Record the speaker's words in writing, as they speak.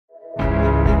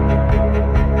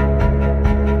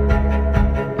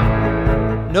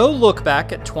No look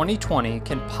back at 2020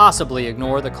 can possibly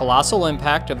ignore the colossal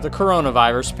impact of the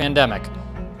coronavirus pandemic.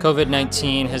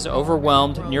 COVID-19 has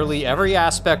overwhelmed nearly every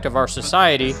aspect of our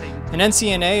society, and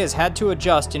NCNA has had to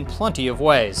adjust in plenty of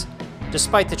ways.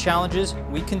 Despite the challenges,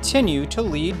 we continue to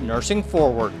lead nursing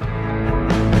forward.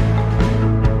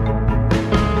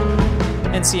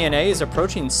 NCNA is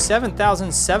approaching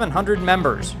 7,700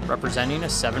 members, representing a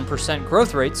 7%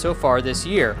 growth rate so far this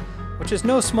year, which is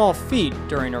no small feat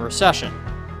during a recession.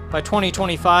 By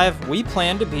 2025, we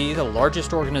plan to be the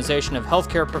largest organization of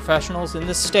healthcare professionals in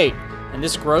the state, and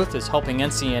this growth is helping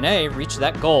NCNA reach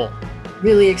that goal.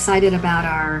 Really excited about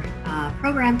our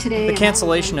program today. The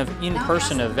cancellation of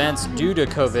in-person events due to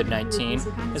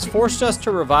COVID-19 has forced us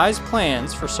to revise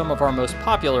plans for some of our most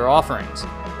popular offerings.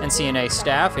 NCNA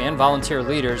staff and volunteer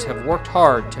leaders have worked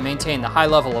hard to maintain the high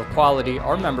level of quality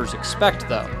our members expect,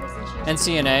 though.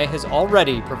 NCNA has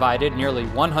already provided nearly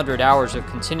 100 hours of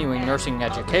continuing nursing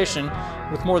education,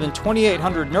 with more than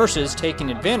 2,800 nurses taking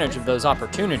advantage of those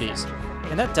opportunities.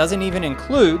 And that doesn't even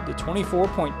include the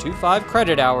 24.25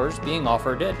 credit hours being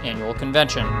offered at annual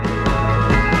convention.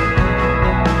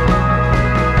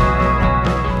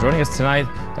 Joining us tonight,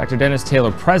 Dr. Dennis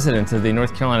Taylor, President of the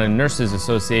North Carolina Nurses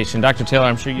Association. Dr. Taylor,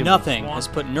 I'm sure Nothing has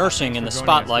put nursing in the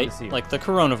spotlight like the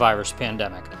coronavirus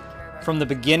pandemic. From the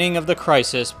beginning of the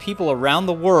crisis, people around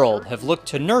the world have looked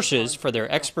to nurses for their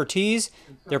expertise,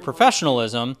 their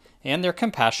professionalism, and their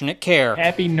compassionate care.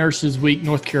 Happy Nurses Week,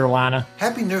 North Carolina.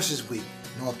 Happy Nurses Week,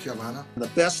 North Carolina. The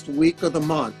best week of the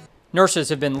month. Nurses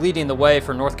have been leading the way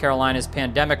for North Carolina's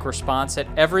pandemic response at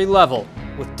every level,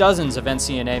 with dozens of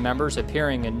NCNA members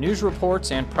appearing in news reports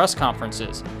and press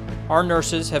conferences. Our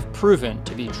nurses have proven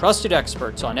to be trusted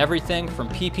experts on everything from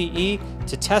PPE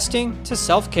to testing to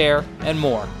self-care and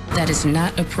more. That is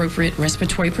not appropriate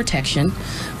respiratory protection.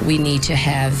 We need to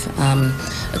have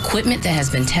equipment that has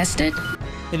been tested.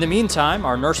 In the meantime,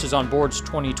 our Nurses on Board's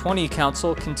 2020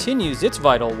 Council continues its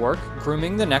vital work,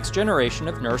 grooming the next generation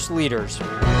of nurse leaders.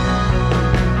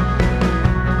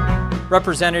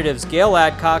 Representatives Gail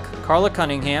Adcock, Carla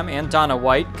Cunningham, and Donna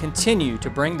White continue to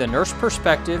bring the nurse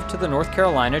perspective to the North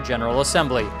Carolina General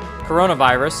Assembly.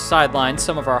 Coronavirus sidelined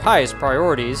some of our highest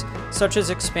priorities, such as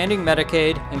expanding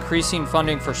Medicaid, increasing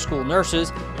funding for school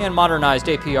nurses, and modernized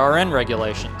APRN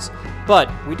regulations.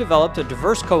 But we developed a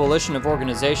diverse coalition of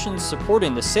organizations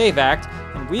supporting the SAVE Act,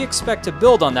 and we expect to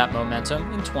build on that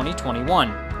momentum in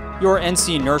 2021. Your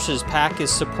NC Nurses PAC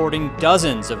is supporting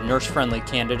dozens of nurse-friendly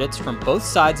candidates from both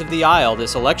sides of the aisle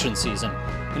this election season,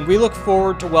 and we look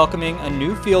forward to welcoming a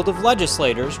new field of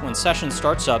legislators when session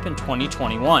starts up in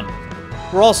 2021.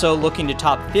 We're also looking to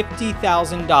top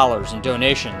 $50,000 in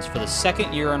donations for the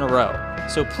second year in a row,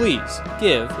 so please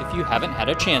give if you haven't had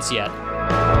a chance yet.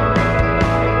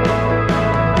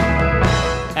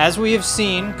 As we have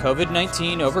seen,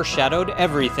 COVID-19 overshadowed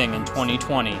everything in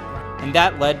 2020. And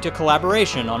that led to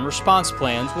collaboration on response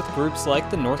plans with groups like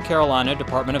the North Carolina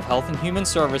Department of Health and Human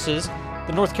Services,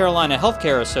 the North Carolina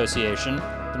Healthcare Association,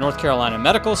 the North Carolina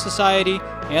Medical Society,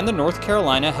 and the North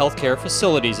Carolina Healthcare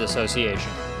Facilities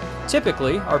Association.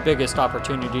 Typically, our biggest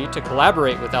opportunity to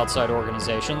collaborate with outside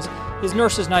organizations is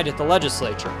Nurses Night at the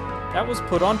Legislature. That was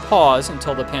put on pause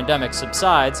until the pandemic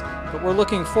subsides, but we're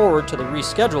looking forward to the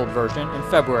rescheduled version in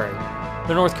February.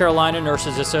 The North Carolina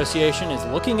Nurses Association is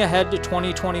looking ahead to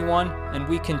 2021, and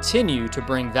we continue to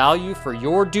bring value for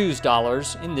your dues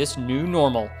dollars in this new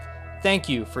normal. Thank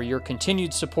you for your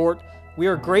continued support. We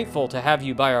are grateful to have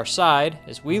you by our side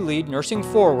as we lead nursing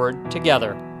forward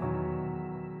together.